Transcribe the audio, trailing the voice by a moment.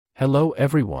Hello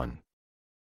everyone.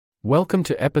 Welcome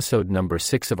to episode number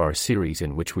 6 of our series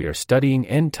in which we are studying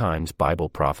end times Bible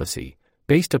prophecy,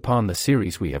 based upon the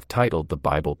series we have titled the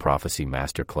Bible Prophecy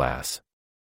Masterclass.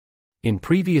 In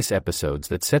previous episodes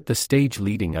that set the stage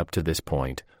leading up to this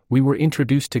point, we were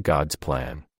introduced to God's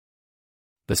plan.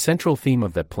 The central theme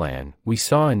of that plan, we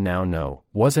saw and now know,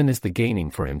 was and is the gaining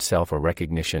for himself a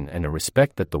recognition and a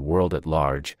respect that the world at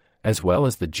large, as well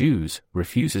as the Jews,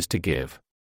 refuses to give.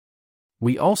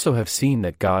 We also have seen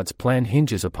that God's plan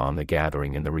hinges upon the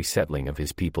gathering and the resettling of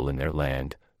his people in their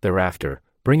land, thereafter,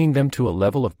 bringing them to a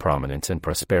level of prominence and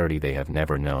prosperity they have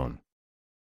never known.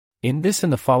 In this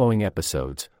and the following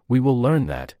episodes, we will learn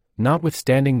that,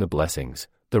 notwithstanding the blessings,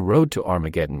 the road to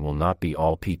Armageddon will not be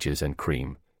all peaches and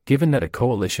cream, given that a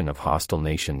coalition of hostile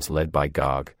nations led by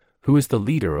Gog, who is the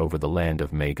leader over the land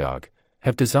of Magog,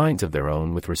 have designs of their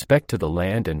own with respect to the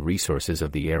land and resources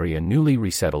of the area newly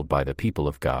resettled by the people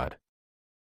of God.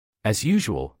 As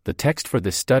usual, the text for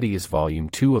this study is Volume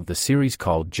 2 of the series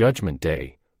called Judgment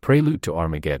Day, Prelude to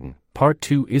Armageddon, Part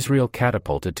 2 Israel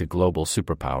Catapulted to Global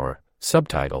Superpower,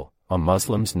 subtitle, A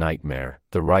Muslim's Nightmare,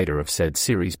 the writer of said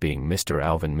series being Mr.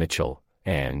 Alvin Mitchell,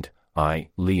 and I,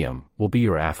 Liam, will be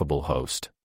your affable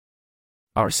host.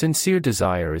 Our sincere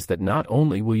desire is that not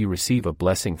only will you receive a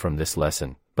blessing from this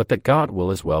lesson, but that God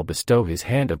will as well bestow his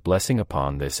hand of blessing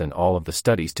upon this and all of the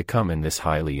studies to come in this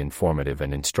highly informative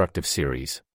and instructive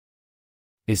series.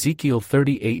 Ezekiel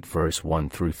 38 verse 1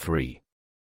 through 3.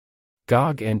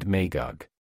 Gog and Magog.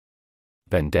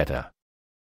 Vendetta.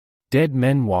 Dead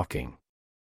men walking.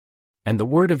 And the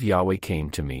word of Yahweh came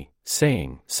to me,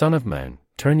 saying, Son of man,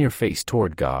 turn your face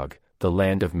toward Gog, the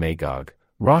land of Magog,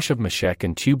 Rosh of Meshech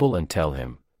and Tubal, and tell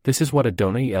him, this is what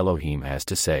Adonai Elohim has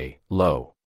to say,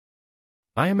 Lo,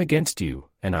 I am against you,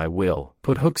 and I will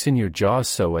put hooks in your jaws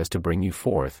so as to bring you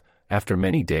forth, after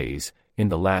many days, in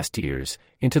the last years,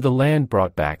 into the land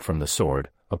brought back from the sword,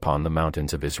 upon the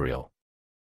mountains of Israel.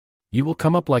 You will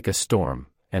come up like a storm,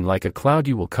 and like a cloud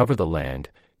you will cover the land,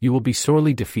 you will be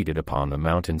sorely defeated upon the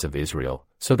mountains of Israel,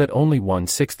 so that only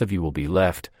 1/6 of you will be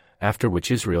left, after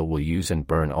which Israel will use and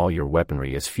burn all your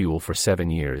weaponry as fuel for 7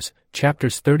 years,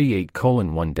 chapters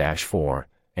 38:1-4,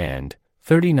 and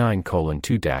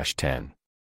 39:2-10.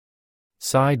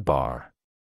 Sidebar.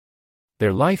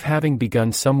 Their life having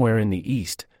begun somewhere in the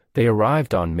east, they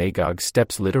arrived on Magog's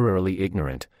steppes literally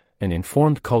ignorant, an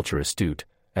informed culture astute,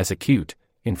 as acute,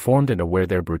 informed and aware,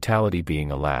 their brutality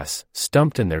being alas,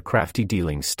 stumped and their crafty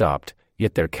dealings stopped,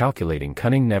 yet their calculating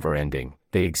cunning never ending.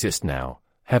 They exist now,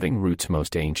 having roots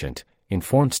most ancient,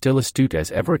 informed still astute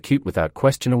as ever, acute without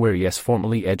question, aware yes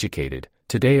formally educated,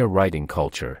 today a writing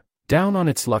culture, down on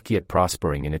its luck yet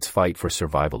prospering in its fight for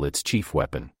survival, its chief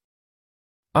weapon.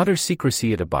 Utter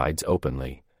secrecy it abides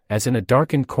openly, as in a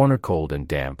darkened corner, cold and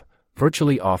damp,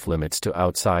 virtually off limits to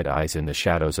outside eyes, in the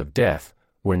shadows of death,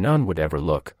 where none would ever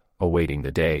look, awaiting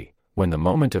the day, when the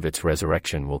moment of its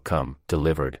resurrection will come,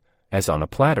 delivered, as on a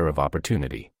platter of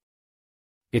opportunity.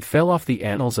 It fell off the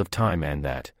annals of time, and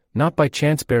that, not by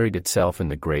chance, buried itself in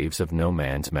the graves of no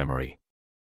man's memory.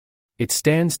 It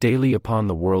stands daily upon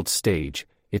the world's stage,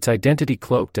 its identity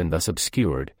cloaked and thus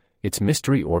obscured, its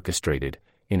mystery orchestrated,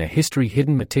 in a history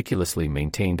hidden, meticulously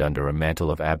maintained under a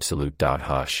mantle of absolute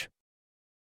hush.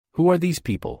 Who are these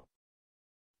people?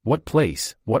 What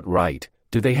place, what right,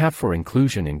 do they have for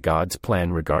inclusion in God's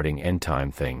plan regarding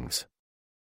end-time things?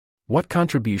 What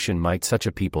contribution might such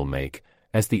a people make,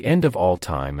 as the end of all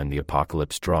time and the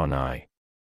apocalypse draw nigh?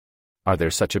 Are there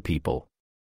such a people?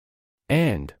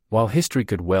 And, while history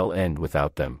could well end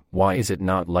without them, why is it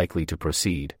not likely to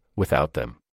proceed, without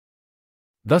them?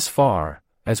 Thus far,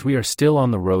 as we are still on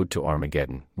the road to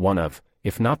Armageddon, one of,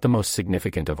 if not the most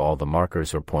significant of all the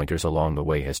markers or pointers along the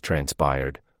way has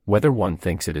transpired, whether one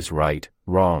thinks it is right,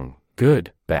 wrong,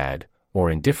 good, bad, or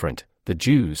indifferent. The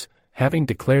Jews, having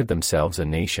declared themselves a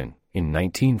nation, in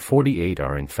 1948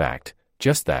 are in fact,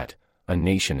 just that, a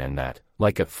nation, and that,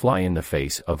 like a fly in the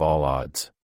face of all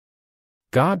odds.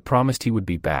 God promised he would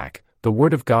be back, the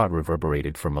word of God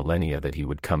reverberated for millennia that he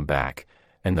would come back,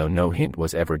 and though no hint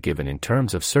was ever given in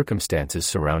terms of circumstances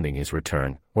surrounding his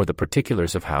return, or the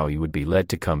particulars of how he would be led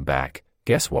to come back,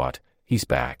 guess what? He's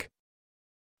back.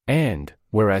 And,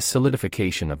 whereas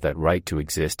solidification of that right to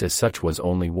exist as such was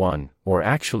only one, or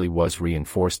actually was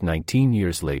reinforced 19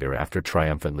 years later after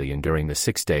triumphantly enduring the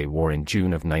Six-Day War in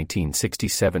June of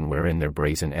 1967, wherein their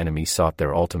brazen enemies sought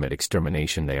their ultimate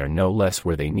extermination, they are no less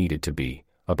where they needed to be,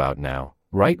 about now,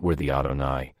 right where the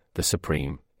Adonai, the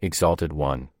Supreme, Exalted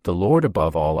One, the Lord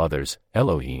above all others,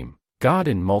 Elohim, God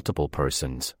in multiple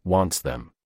persons, wants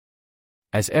them.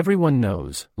 As everyone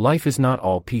knows, life is not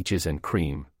all peaches and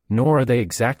cream, nor are they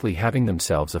exactly having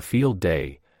themselves a field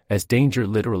day, as danger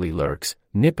literally lurks,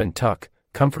 nip and tuck,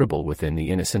 comfortable within the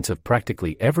innocence of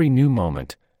practically every new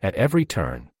moment, at every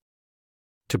turn.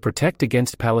 To protect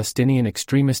against Palestinian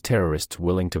extremist terrorists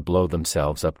willing to blow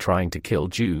themselves up trying to kill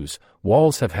Jews,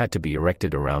 walls have had to be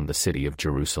erected around the city of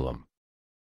Jerusalem.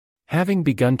 Having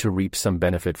begun to reap some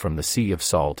benefit from the Sea of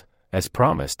Salt, as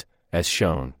promised, as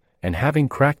shown, and having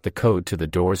cracked the code to the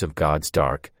doors of God's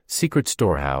dark, secret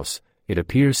storehouse, it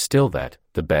appears still that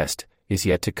the best is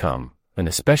yet to come, an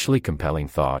especially compelling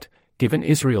thought, given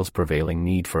Israel's prevailing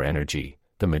need for energy,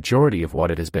 the majority of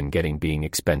what it has been getting being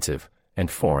expensive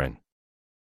and foreign.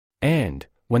 And,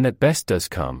 when that best does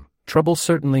come, trouble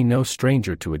certainly no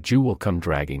stranger to a Jew will come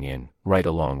dragging in, right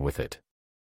along with it.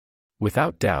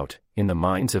 Without doubt, in the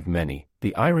minds of many,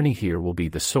 the irony here will be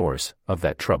the source of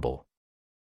that trouble.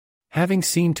 Having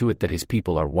seen to it that his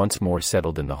people are once more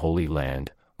settled in the Holy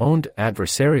Land, owned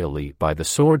adversarially by the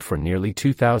sword for nearly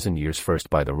 2,000 years, first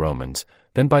by the Romans,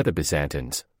 then by the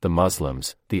Byzantines, the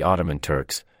Muslims, the Ottoman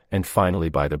Turks, and finally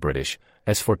by the British,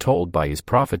 as foretold by his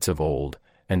prophets of old,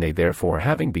 and they therefore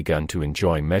having begun to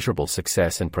enjoy measurable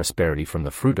success and prosperity from the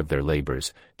fruit of their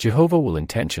labors, Jehovah will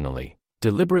intentionally,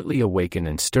 deliberately awaken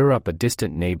and stir up a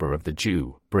distant neighbor of the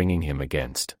Jew, bringing him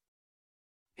against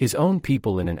his own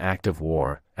people in an act of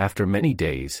war, after many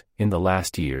days, in the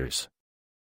last years.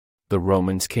 The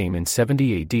Romans came in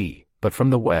 70 AD, but from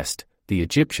the west, the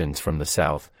Egyptians from the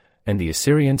south, and the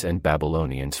Assyrians and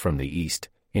Babylonians from the east,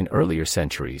 in earlier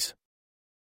centuries.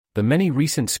 The many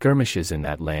recent skirmishes in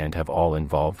that land have all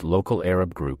involved local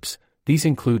Arab groups. These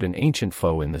include an ancient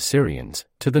foe in the Syrians,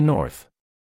 to the north.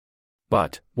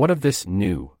 But, what of this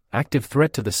new, active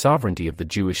threat to the sovereignty of the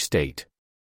Jewish state?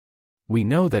 We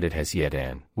know that it has yet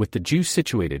and, with the Jews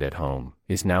situated at home,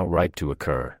 is now ripe to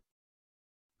occur.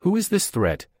 Who is this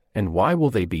threat, and why will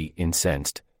they be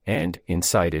incensed, and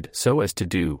incited so as to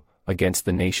do, against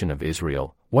the nation of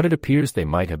Israel, what it appears they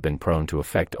might have been prone to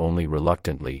effect only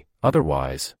reluctantly,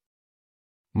 otherwise?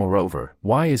 Moreover,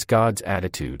 why is God's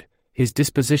attitude, his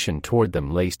disposition toward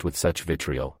them laced with such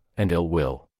vitriol and ill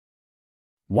will?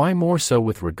 Why more so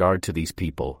with regard to these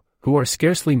people, who are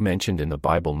scarcely mentioned in the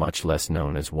Bible, much less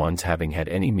known as ones having had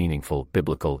any meaningful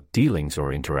biblical dealings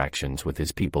or interactions with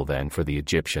his people, than for the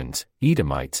Egyptians,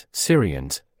 Edomites,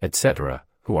 Syrians, etc.,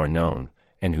 who are known,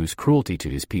 and whose cruelty to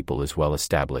his people is well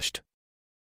established?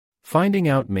 Finding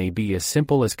out may be as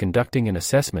simple as conducting an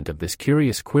assessment of this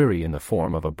curious query in the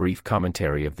form of a brief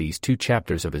commentary of these 2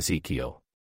 chapters of Ezekiel.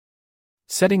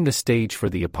 Setting the stage for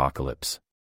the apocalypse.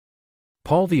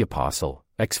 Paul the Apostle,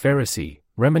 ex-Pharisee,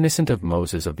 reminiscent of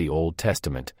Moses of the Old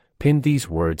Testament, penned these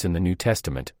words in the New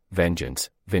Testament: "Vengeance,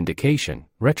 vindication,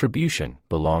 retribution,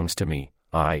 belongs to me,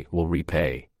 I will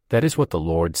repay." That is what the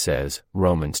Lord says,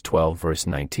 Romans 12 verse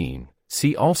 19,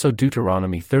 see also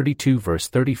Deuteronomy 32 verse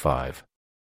 35.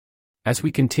 As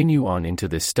we continue on into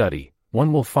this study,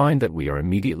 one will find that we are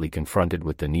immediately confronted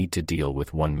with the need to deal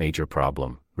with one major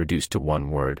problem, reduced to one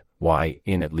word: why,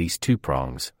 in at least 2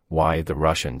 prongs, why the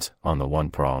Russians, on the one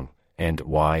prong, and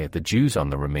why the Jews on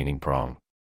the remaining prong.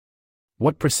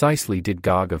 What precisely did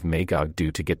Gog of Magog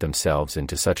do to get themselves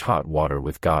into such hot water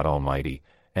with God Almighty,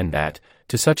 and that,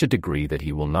 to such a degree that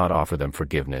he will not offer them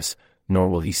forgiveness, nor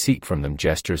will he seek from them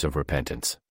gestures of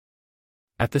repentance?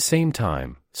 At the same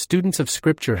time, students of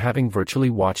Scripture, having virtually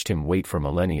watched him wait for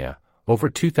millennia, over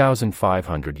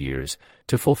 2,500 years,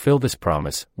 to fulfill this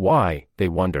promise, why, they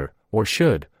wonder, or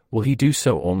should, will he do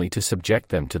so only to subject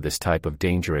them to this type of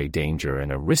danger, a danger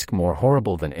and a risk more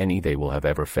horrible than any they will have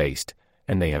ever faced,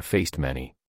 and they have faced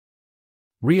many.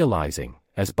 Realizing,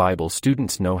 as Bible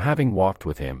students know, having walked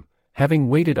with him, having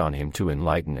waited on him to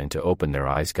enlighten and to open their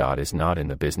eyes, God is not in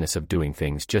the business of doing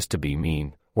things just to be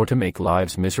mean, or to make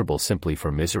lives miserable simply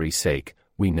for misery's sake.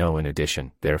 We know in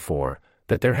addition, therefore,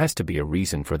 that there has to be a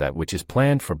reason for that which is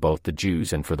planned for both the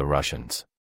Jews and for the Russians.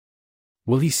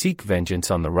 Will he seek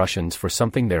vengeance on the Russians for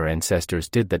something their ancestors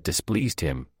did that displeased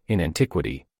him, in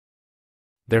antiquity?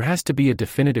 There has to be a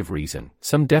definitive reason,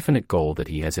 some definite goal that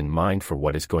he has in mind for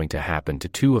what is going to happen to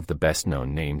 2 of the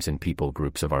best-known names and people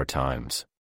groups of our times.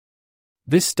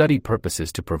 This study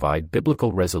purposes to provide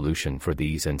biblical resolution for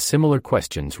these and similar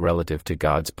questions relative to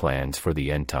God's plans for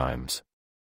the end times.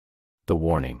 The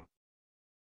warning.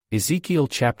 Ezekiel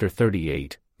chapter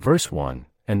 38, verse 1,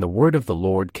 "And the word of the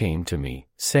Lord came to me,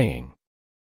 saying."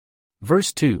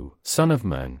 Verse 2, "Son of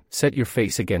man, set your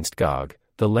face against Gog,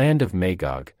 the land of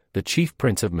Magog, the chief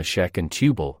prince of Meshech and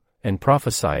Tubal, and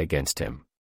prophesy against him."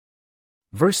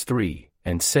 Verse 3,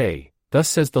 "And say, Thus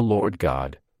says the Lord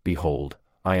God, Behold,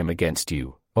 I am against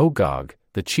you, O Gog,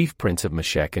 the chief prince of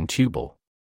Meshech and Tubal."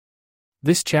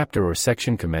 This chapter or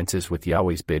section commences with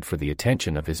Yahweh's bid for the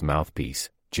attention of his mouthpiece,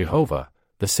 Jehovah,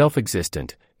 the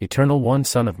self-existent, eternal one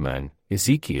Son of Man,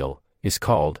 Ezekiel, is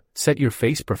called, "Set your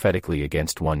face prophetically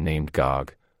against one named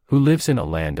Gog, who lives in a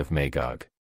land of Magog."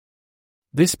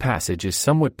 This passage is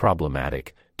somewhat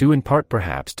problematic, due in part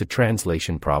perhaps to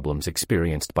translation problems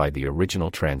experienced by the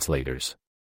original translators.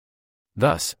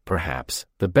 Thus, perhaps,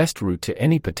 the best route to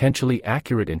any potentially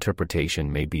accurate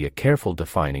interpretation may be a careful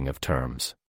defining of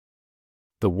terms.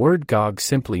 The word Gog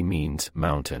simply means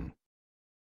mountain.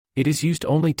 It is used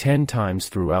only 10 times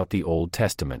throughout the Old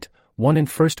Testament, 1 in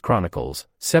 1 Chronicles,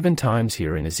 7 times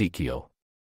here in Ezekiel.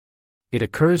 It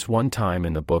occurs 1 time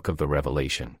in the book of the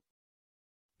Revelation.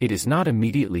 It is not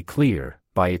immediately clear,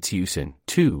 by its use in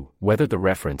 2, whether the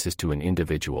reference is to an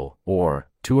individual or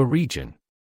to a region.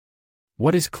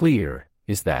 What is clear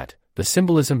is that the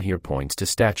symbolism here points to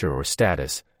stature or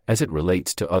status, as it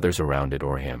relates to others around it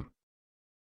or him.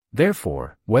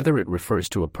 Therefore, whether it refers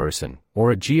to a person or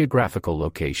a geographical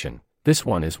location, this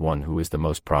one is one who is the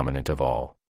most prominent of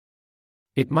all.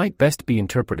 It might best be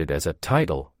interpreted as a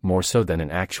title, more so than an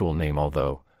actual name,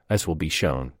 although, as will be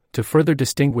shown, to further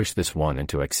distinguish this one and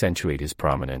to accentuate his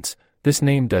prominence, this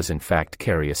name does in fact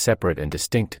carry a separate and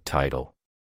distinct title.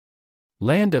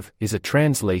 Land of is a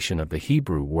translation of the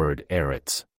Hebrew word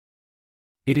erets.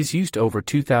 It is used over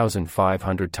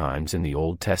 2,500 times in the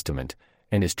Old Testament,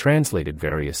 and is translated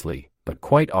variously, but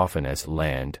quite often as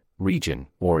land, region,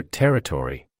 or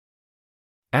territory.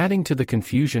 Adding to the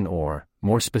confusion or,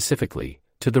 more specifically,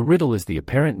 to the riddle is the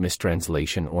apparent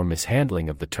mistranslation or mishandling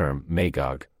of the term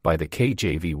Magog by the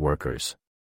KJV workers.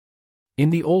 In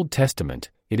the Old Testament,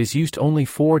 it is used only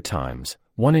 4 times,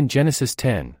 1 in Genesis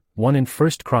 10, 1 in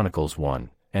 1 Chronicles 1,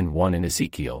 and 1 in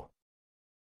Ezekiel.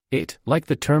 It, like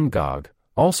the term Gog,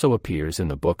 also appears in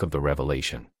the book of the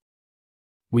Revelation.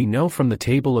 We know from the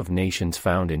table of nations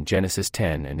found in Genesis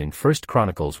 10 and in 1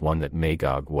 Chronicles 1 that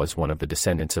Magog was one of the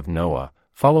descendants of Noah,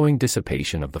 following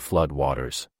dissipation of the flood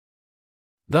waters.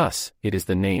 Thus, it is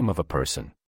the name of a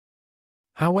person.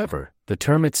 However, the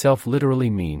term itself literally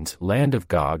means land of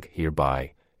Gog,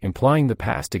 hereby, implying the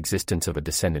past existence of a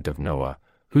descendant of Noah,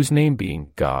 whose name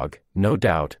being Gog, no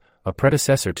doubt, a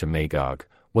predecessor to Magog,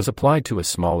 was applied to a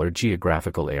smaller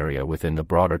geographical area within the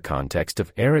broader context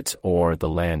of erets or the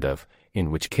land of, in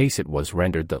which case it was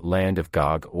rendered the land of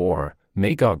Gog or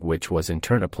Magog, which was in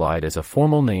turn applied as a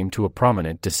formal name to a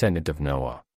prominent descendant of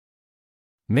Noah.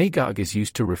 Magog is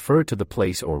used to refer to the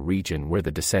place or region where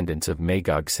the descendants of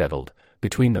Magog settled,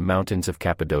 between the mountains of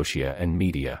Cappadocia and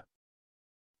Media.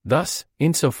 Thus,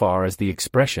 insofar as the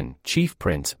expression chief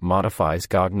prince modifies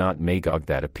Gog not Magog,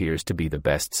 that appears to be the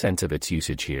best sense of its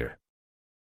usage here.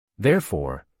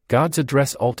 Therefore, God's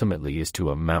address ultimately is to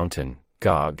a mountain,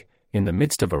 Gog, in the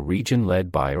midst of a region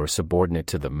led by or subordinate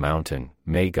to the mountain,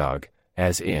 Magog,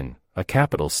 as in a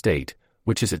capital state,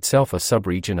 which is itself a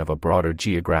subregion of a broader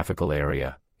geographical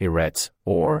area, erets,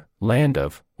 or land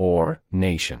of, or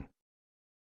nation.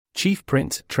 Chief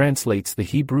prince translates the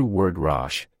Hebrew word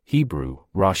Rosh, Hebrew,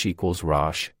 Rosh equals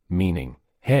Rosh, meaning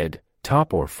head,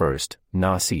 top or first,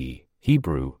 Nasi,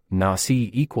 Hebrew, Nasi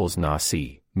equals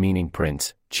Nasi, meaning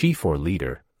prince, chief or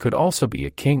leader, could also be a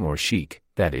king or sheik,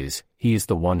 that is, he is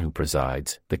the one who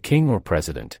presides, the king or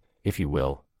president, if you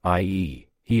will, i.e.,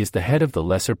 he is the head of the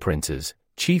lesser princes,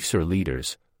 chiefs or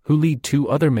leaders, who lead 2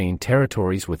 other main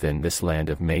territories within this land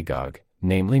of Magog,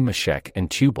 namely Meshech and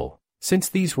Tubal, since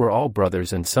these were all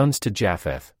brothers and sons to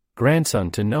Japheth,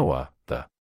 grandson to Noah. The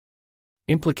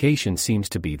implication seems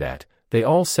to be that they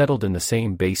all settled in the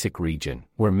same basic region,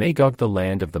 where Magog, the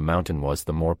land of the mountain, was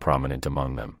the more prominent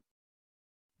among them.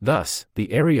 Thus,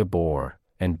 the area bore,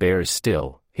 and bears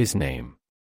still, his name.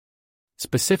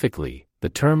 Specifically, the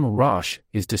term Rosh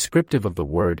is descriptive of the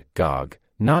word Gog,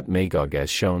 not Magog, as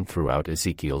shown throughout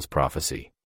Ezekiel's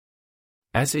prophecy.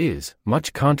 As is,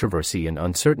 much controversy and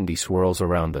uncertainty swirls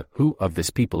around the who of this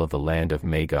people of the land of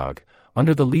Magog,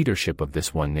 under the leadership of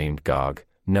this one named Gog,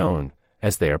 known,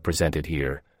 as they are presented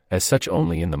here, as such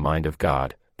only in the mind of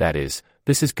God, that is,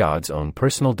 this is God's own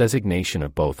personal designation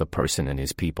of both a person and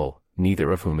his people,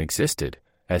 neither of whom existed,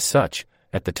 as such,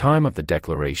 at the time of the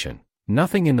declaration.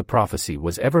 Nothing in the prophecy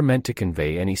was ever meant to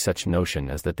convey any such notion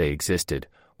as that they existed,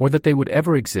 or that they would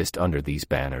ever exist under these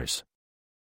banners.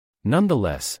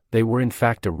 Nonetheless, they were in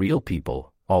fact a real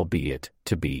people, albeit,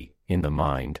 to be, in the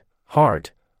mind,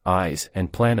 heart, eyes,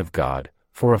 and plan of God.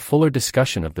 For a fuller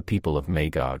discussion of the people of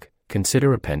Magog,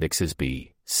 consider Appendixes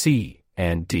B, C,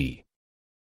 and D.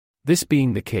 This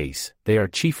being the case, they are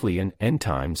chiefly an end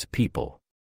times people.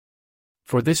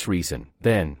 For this reason,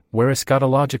 then, where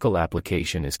eschatological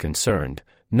application is concerned,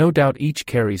 no doubt each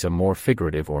carries a more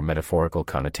figurative or metaphorical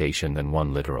connotation than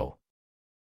one literal.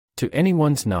 To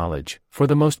anyone's knowledge, for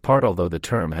the most part, although the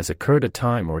term has occurred a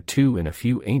time or two in a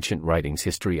few ancient writings,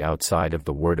 history outside of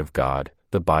the Word of God,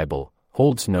 the Bible,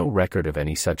 holds no record of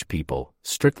any such people,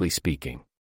 strictly speaking.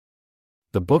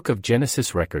 The book of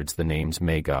Genesis records the names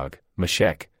Magog,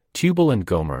 Meshech, Tubal and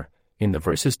Gomer, in the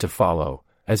verses to follow,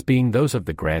 as being those of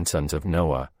the grandsons of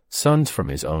Noah, sons from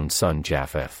his own son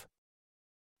Japheth.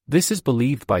 This is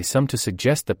believed by some to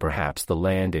suggest that perhaps the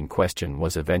land in question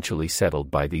was eventually settled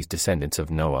by these descendants of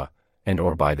Noah, and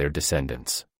or by their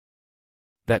descendants.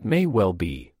 That may well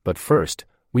be, but first,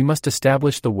 we must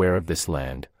establish the where of this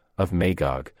land, of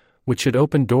Magog, which should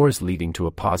open doors leading to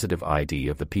a positive ID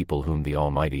of the people whom the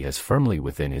Almighty has firmly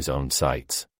within his own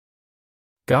sights.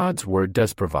 God's word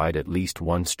does provide at least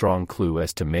one strong clue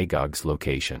as to Magog's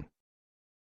location.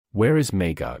 Where is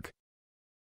Magog?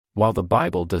 While the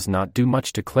Bible does not do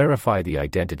much to clarify the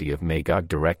identity of Magog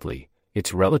directly,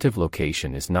 its relative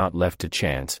location is not left to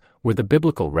chance. Where the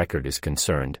biblical record is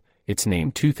concerned, its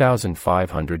name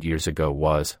 2,500 years ago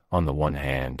was, on the one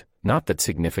hand, not that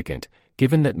significant,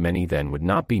 given that many then would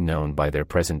not be known by their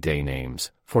present-day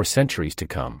names, for centuries to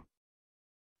come.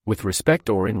 With respect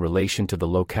or in relation to the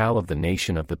locale of the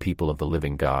nation of the people of the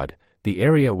living God, the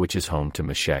area which is home to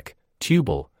Meshech,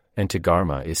 Tubal, and to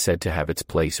Garma is said to have its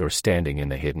place or standing in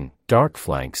the hidden, dark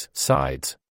flanks,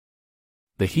 sides.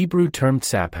 The Hebrew term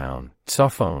tsaphon,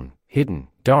 tsophon, hidden,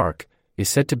 dark, is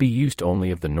said to be used only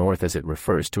of the north as it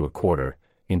refers to a quarter,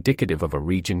 indicative of a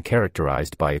region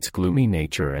characterized by its gloomy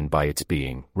nature and by its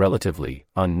being, relatively,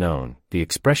 unknown. The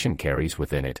expression carries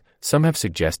within it, some have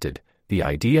suggested, the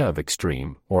idea of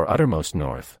extreme, or uttermost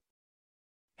north.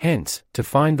 Hence, to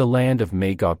find the land of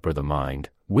Magog for the mind,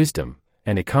 wisdom,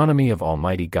 and economy of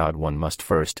Almighty God, one must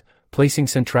first, placing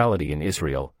centrality in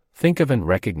Israel, think of and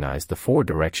recognize the four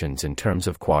directions in terms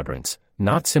of quadrants,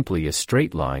 not simply as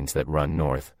straight lines that run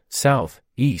north, south,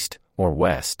 east, or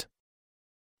west.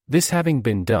 This having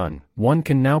been done, one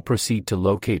can now proceed to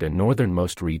locate a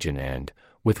northernmost region and,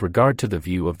 with regard to the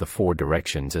view of the four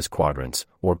directions as quadrants,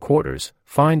 or quarters,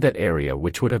 find that area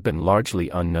which would have been largely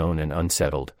unknown and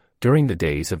unsettled, during the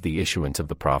days of the issuance of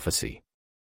the prophecy.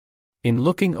 In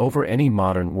looking over any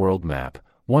modern world map,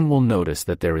 one will notice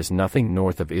that there is nothing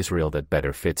north of Israel that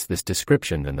better fits this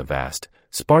description than the vast,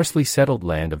 sparsely settled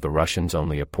land of the Russians,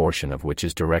 only a portion of which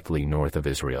is directly north of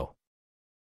Israel.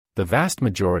 The vast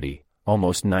majority,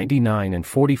 almost 99 and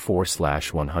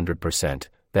 44/100%,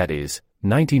 that is,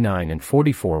 99 and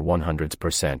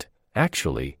 44/100%,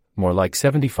 actually, more like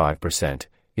 75%,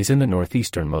 is in the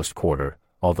northeasternmost quarter,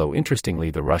 although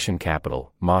interestingly the Russian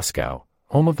capital, Moscow,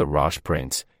 home of the Rosh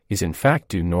Prince, is in fact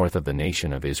due north of the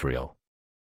nation of Israel.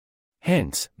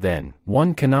 Hence, then,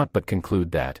 one cannot but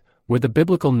conclude that, where the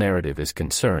biblical narrative is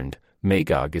concerned,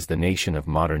 Magog is the nation of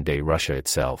modern-day Russia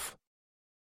itself.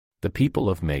 The people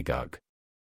of Magog.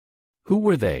 Who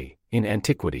were they, in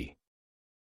antiquity?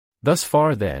 Thus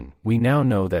far then, we now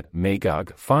know that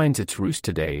Magog finds its roots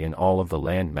today in all of the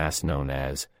land mass known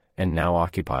as, and now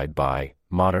occupied by,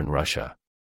 modern Russia.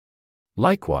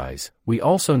 Likewise, we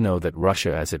also know that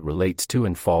Russia as it relates to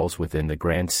and falls within the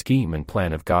grand scheme and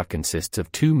plan of God consists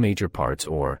of two major parts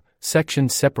or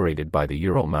sections separated by the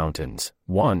Ural Mountains,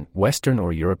 1. Western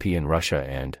or European Russia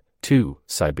and 2.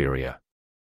 Siberia.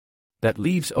 That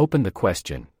leaves open the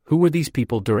question, who were these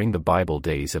people during the Bible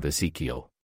days of Ezekiel?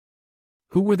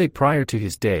 Who were they prior to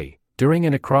his day, during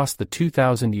and across the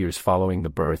 2,000 years following the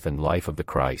birth and life of the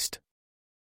Christ?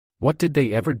 What did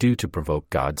they ever do to provoke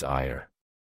God's ire?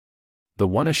 The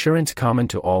one assurance common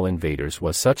to all invaders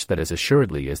was such that as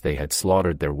assuredly as they had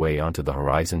slaughtered their way onto the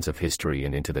horizons of history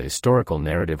and into the historical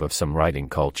narrative of some writing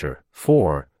culture,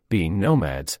 for, being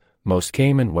nomads, most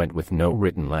came and went with no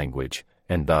written language,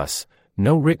 and thus,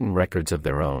 no written records of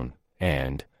their own,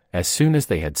 and, as soon as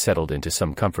they had settled into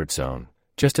some comfort zone,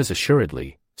 just as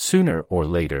assuredly, sooner or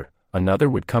later, another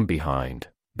would come behind,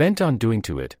 bent on doing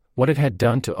to it what it had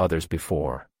done to others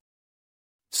before.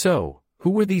 So, who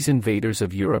were these invaders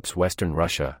of Europe's Western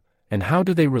Russia, and how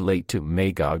do they relate to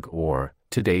Magog or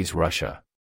today's Russia?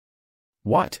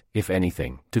 What, if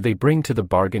anything, do they bring to the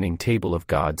bargaining table of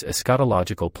God's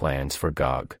eschatological plans for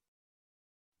Gog?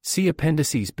 See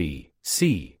Appendices B,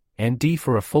 C, and D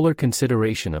for a fuller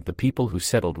consideration of the people who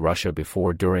settled Russia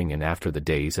before, during, and after the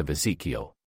days of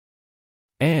Ezekiel.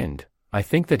 And, I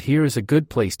think that here is a good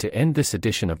place to end this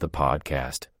edition of the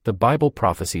podcast, the Bible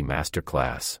Prophecy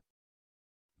Masterclass.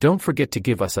 Don't forget to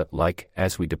give us a like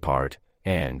as we depart,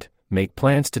 and make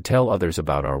plans to tell others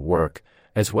about our work,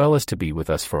 as well as to be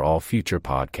with us for all future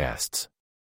podcasts.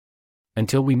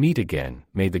 Until we meet again,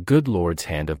 may the good Lord's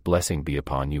hand of blessing be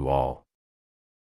upon you all.